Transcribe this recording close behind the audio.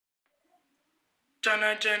It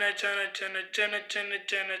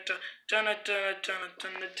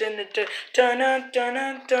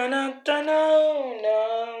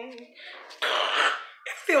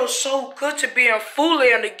feels so good to be in Food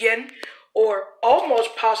Land again, or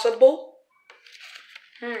almost possible.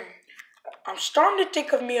 I'm starting to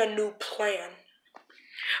think of me a new plan.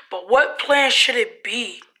 But what plan should it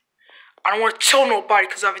be? I don't want to tell nobody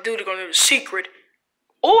because if I do, they're going to know the secret.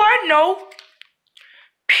 Oh, I know.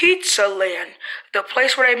 Pizza Land. The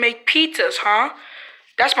place where they make pizzas, huh?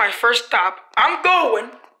 That's my first stop. I'm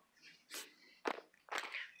going.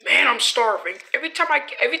 Man, I'm starving. Every time I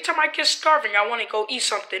get starving, I want to go eat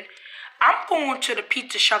something. I'm going to the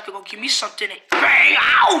pizza shop to go give me something and bang,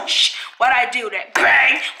 ouch! Why'd I do that?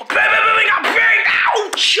 Bang! Bang,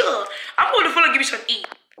 ouch! I'm going to Food Land, give me something to eat.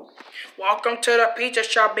 Welcome to the pizza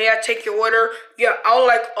shop. May I take your order? Yeah, I'll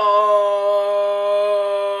like,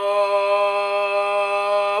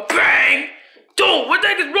 bang! Dude, what the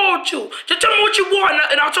heck is wrong with you? Just tell me what you want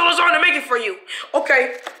and I'll tell Lasagna to make it for you.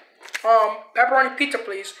 Okay. Pepperoni pizza,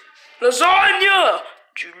 please. Lasagna!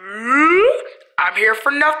 I'm here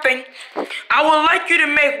for nothing. I would like you to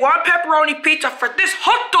make one pepperoni pizza for this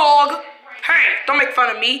hot dog. Hey, don't make fun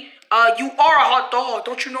of me. You are a hot dog.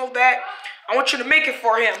 Don't you know that? I want you to make it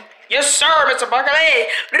for him. Yes, sir, Mr. Buckley.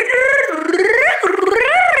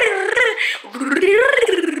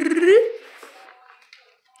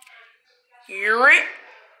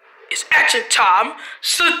 It's action time.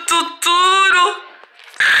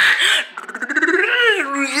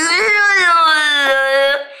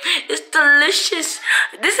 It's delicious.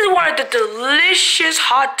 This is one of the delicious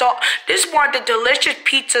hot dog. This is one of the delicious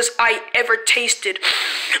pizzas I ever tasted.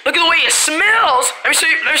 Look at the way it smells. Let me see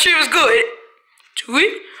if it's good.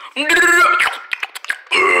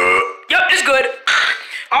 Yep, it's good.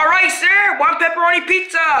 All right, sir. One pepperoni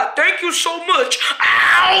pizza. Thank you so much.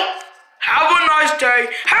 Ow! Have a nice day.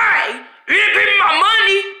 Hey, you didn't pay me my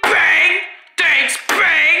money. Bang. Thanks.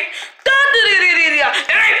 Bang.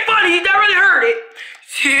 It ain't funny. That really hurt it.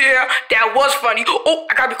 Yeah, that was funny. Oh,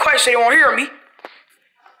 I gotta be quiet so they won't hear me.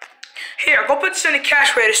 Here, go put this in the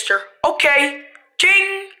cash register. Okay.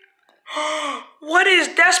 Ding. What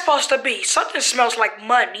is that supposed to be? Something smells like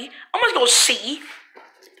money. I'm gonna go see.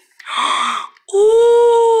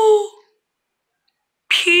 Ooh.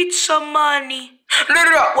 Pizza money.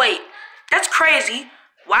 No, wait. That's crazy.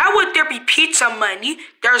 Why would there be pizza money?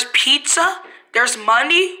 There's pizza. There's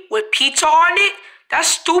money with pizza on it. That's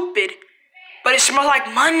stupid. But it smells like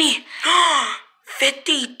money.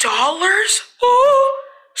 $50? Ooh.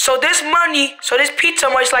 So this pizza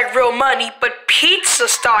money is like real money, but pizza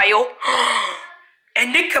style.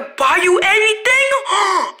 And they could buy you anything?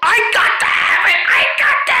 I got to have it!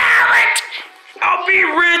 I'll be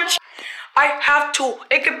rich. I have to.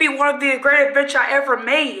 It could be one of the great adventures I ever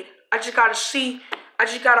made. I just gotta see. I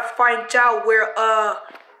just gotta find out where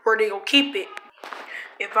they gonna keep it.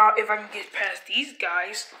 If I can get past these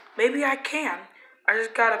guys, maybe I can. I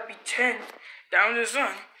just gotta pretend down the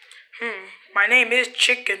sun. My name is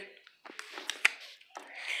Chicken.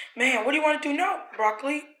 Man, what do you want to do now,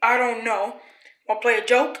 Broccoli? I don't know. Want to play a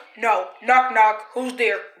joke? No. Knock, knock. Who's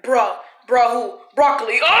there? Bruh. Bruh who?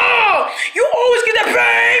 Broccoli. Oh! You always get that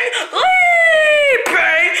bang!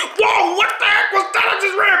 Bang! Whoa, what the heck was that? I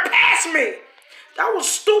just ran past me. That was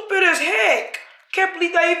stupid as heck. Can't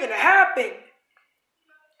believe that even happened.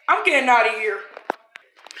 I'm getting out of here.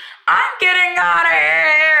 I'm getting out of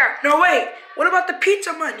here. No, wait. What about the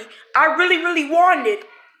pizza money? I really want it.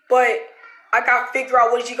 But I got to figure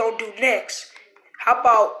out what he going to do next. How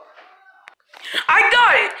about... I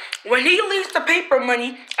got it. When he leaves the paper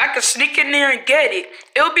money, I can sneak in there and get it.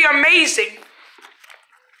 It'll be amazing.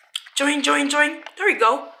 Join. There we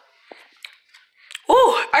go.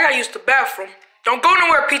 Ooh, I got to use the bathroom. Don't go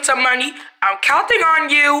nowhere, pizza money. I'm counting on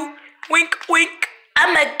you. Wink, wink.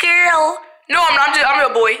 I'm a girl. No, I'm not.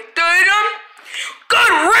 I'm a boy.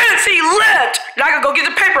 Good riddance, he left. Now I can go get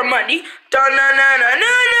the paper money.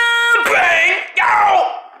 Bang!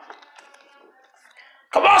 Yo!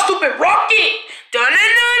 Come on, stupid rocket!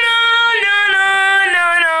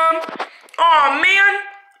 Oh man,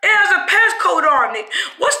 it has a passcode on it.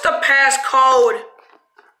 What's the passcode?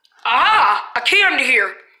 Ah, a key under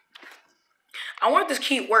here. I wonder if this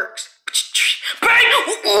key works. Bang!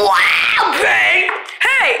 Wow! Bang!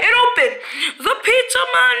 Hey, it opened. The pizza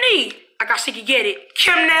money. I got to see you get it.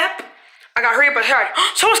 Kidnap. I got to hurry up and hurry.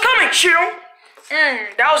 Someone's coming, chill.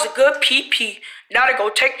 That was a good pee-pee. Now to go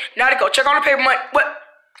check on the paper money. What?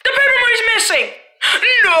 The paper money's missing.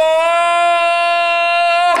 No!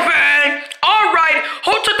 Bang! All right,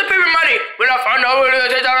 who took the paper money? When I found out who took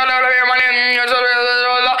the paper money,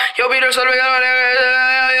 he'll be the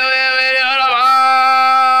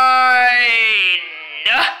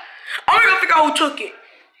who took it.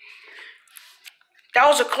 That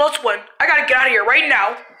was a close one. I gotta get out of here right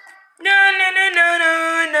now. No, no, no, no,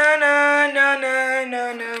 no, no, no, no,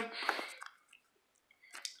 no, no.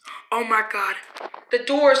 Oh my God. The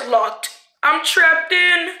door is locked. I'm trapped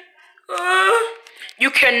in.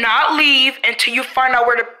 You cannot leave until you find out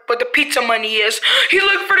where the pizza money is. He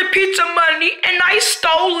looked for the pizza money and I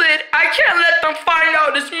stole it. I can't let them find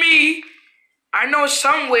out it's me. I know it's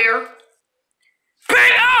somewhere.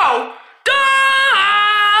 Bang! Oh!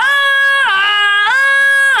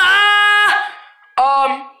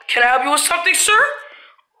 Can I help you with something, sir?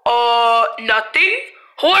 Nothing.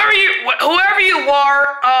 Whoever you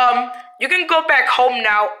are, you can go back home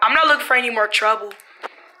now. I'm not looking for any more trouble.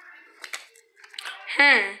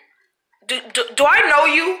 Do I know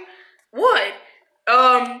you? What?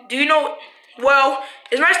 Do you know? Well,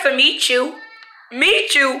 it's nice to meet you.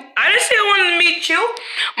 Meet you? I didn't say I wanted to meet you.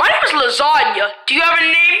 My name is Lasagna. Do you have a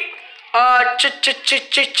name? Chicken.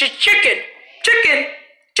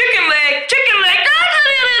 Chicken leg.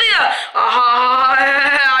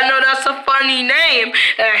 I know that's a funny name.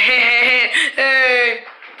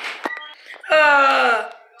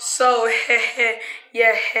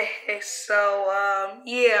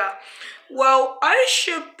 Yeah. Well, I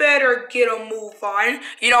should better get a move on.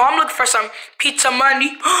 You know, I'm looking for some pizza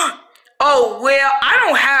money. Oh, well, I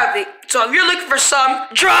don't have it. So if you're looking for some,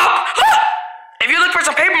 drop. If you're looking for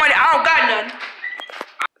some paper money, I don't got none.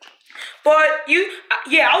 But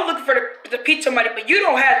yeah, I was looking for the pizza money, but you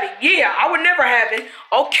don't have it. Yeah, I would never have it.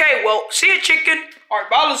 Okay, well, see you, chicken. All right,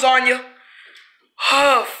 bye, Lasagna.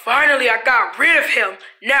 Oh, finally, I got rid of him.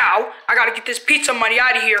 Now, I gotta get this pizza money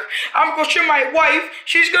out of here. I'm gonna show my wife.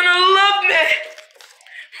 She's gonna love me.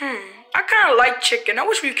 I kind of like chicken. I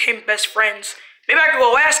wish we became best friends. Maybe I could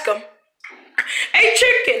go ask him. Hey,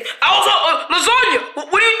 chicken. Lasagna,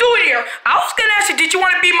 what are you doing here? I was gonna ask you, did you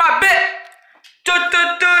want to be my bet?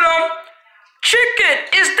 Chicken,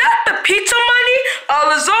 is that the pizza money?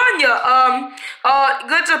 Lasagna,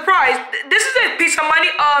 good surprise. This isn't pizza money.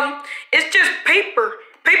 It's just paper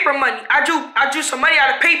money. I drew some money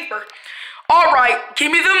out of paper. All right,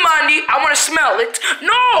 give me the money. I want to smell it.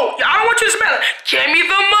 No, I don't want you to smell it. Give me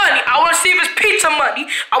the money. I want to see if it's pizza money.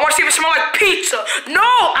 I want to see if it smells like pizza. No,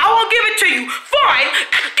 I won't give it to you. Fine,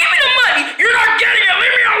 give me the money. You're not getting it.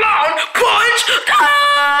 Leave me alone. Punch.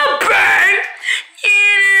 Bang.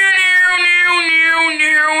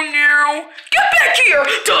 Get back here.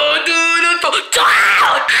 Get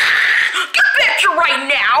back here right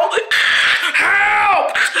now.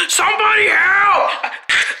 Help. Somebody help.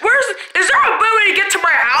 Is there a ability to get to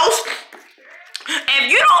my house?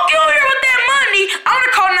 If you don't get over here with that money, I'm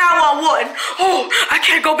gonna call 911. Oh, I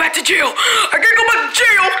can't go back to jail.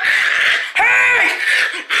 Hey,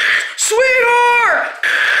 sweetheart,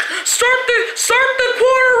 start the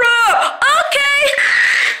quarter up. Okay.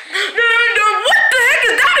 No, what the heck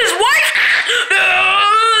is that? His wife? Bang.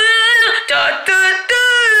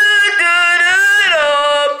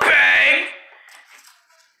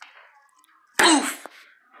 Oof.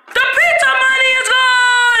 The pizza money is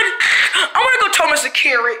gone! I'm gonna go tell Mr.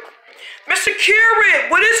 Carrot. Mr. Carrot,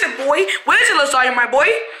 what is it, boy? What is it, Lasagna, my boy?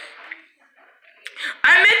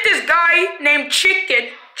 I met this guy named Chicken.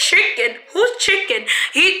 Chicken? Who's Chicken?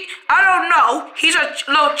 I don't know. He's a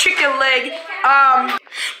little chicken leg.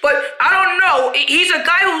 But I don't know. He's a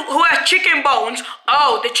guy who has chicken bones.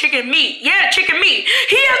 Oh, the chicken meat. Yeah, chicken meat.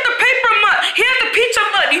 He has the paper money. He has the pizza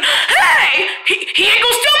money. Hey, he ain't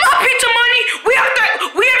gonna steal my pizza money.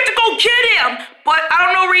 We have to go get him. But I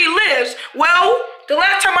don't know where he lives. Well, the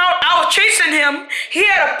last time I was chasing him, he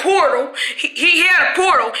had a portal. He had a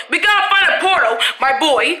portal. We gotta find a portal, my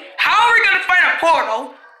boy. How are we gonna find a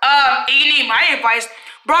portal? You need my advice.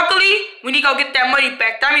 Broccoli, we need to go get that money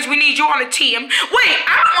back. That means we need you on the team. Wait,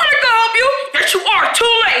 I don't want to go help you. Yes, you are.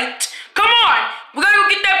 Too late. Come on. We gotta go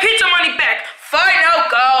get that pizza money back. Fine, I'll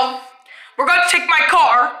go. We're gonna take my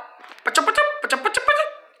car.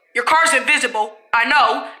 Your car's invisible. I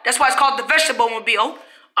know. That's why it's called the vegetable mobile.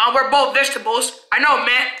 We're both vegetables. I know,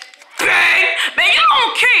 man. Bang! Man, you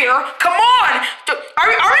don't care. Come on. Are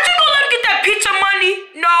you gonna let me get that pizza money?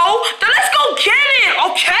 No. Then let's go get it.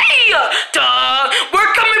 Okay. We're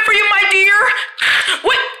coming for you, my dear.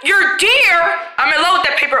 What? Your dear? I'm in love with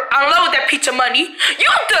that paper. I'm in love with that pizza money. You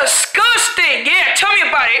disgusting. Yeah, tell me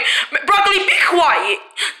about it. Broccoli, be quiet.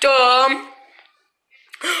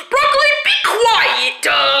 Broccoli, be quiet.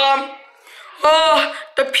 Oh,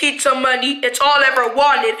 the pizza money. It's all I ever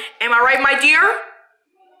wanted. Am I right, my dear?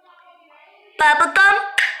 Bubblegum,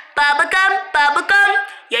 bubblegum, bubblegum.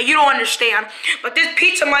 Yeah, you don't understand. But this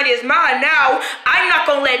pizza money is mine now. I'm not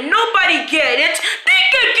gonna let nobody get it.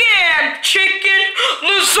 Think again. damn chicken.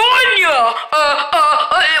 Lasagna.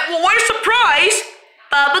 What a surprise.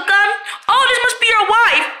 Bubblegum? Oh, this must be your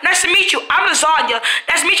wife. Nice to meet you. I'm Lasagna.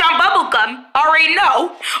 Nice to meet you. I'm Bubblegum. Already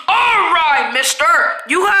know. All right, mister.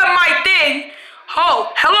 You have my thing.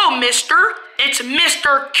 Oh, hello, mister. It's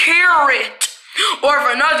Mr. Carrot. Or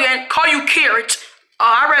if another one, call you Carrot.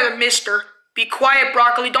 I'd rather mister. Be quiet,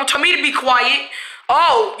 Broccoli. Don't tell me to be quiet.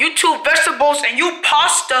 Oh, you two vegetables and you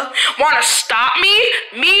pasta wanna stop me?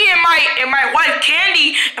 Me and my wife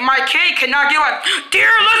Candy and my Candy cannot get on. Dear,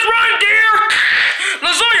 let's run, dear.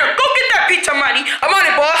 Lasagna, go get that pizza money. I'm on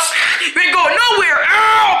it, boss. You ain't going nowhere.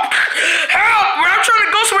 Help! Help! When I'm trying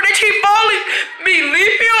to go somewhere, they keep following me.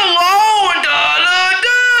 Leave me alone.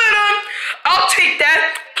 I'll take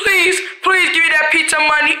that. Please, please give me that pizza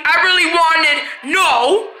money. I really want it.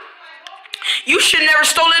 No. You should never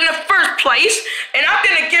stole it in the first place. And I'm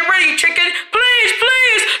gonna get rid of you, chicken. Please,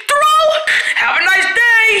 please, throw. Have a nice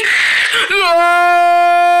day.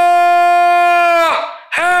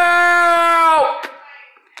 Help.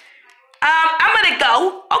 I'm gonna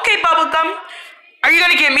go. Okay, Bubblegum. Are you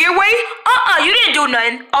gonna give me away? You didn't do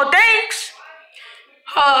nothing. Oh, thanks.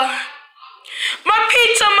 My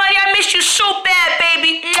pizza money, I miss you so bad,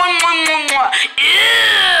 baby. Mwah, mwah, mwah, mwah.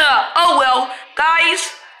 Yeah. Oh, well,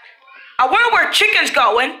 guys. I wonder where Chicken's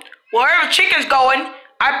going. Wherever Chicken's going,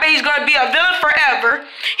 I bet he's gonna be a villain forever.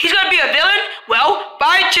 He's gonna be a villain? Well,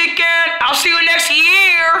 bye, Chicken. I'll see you next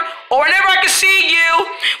year. Or whenever I can see you.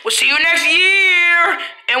 We'll see you next year.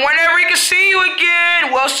 And whenever we can see you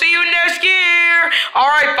again, we'll see you next year. All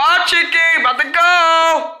right, bye, Chicken. About to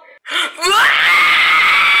go.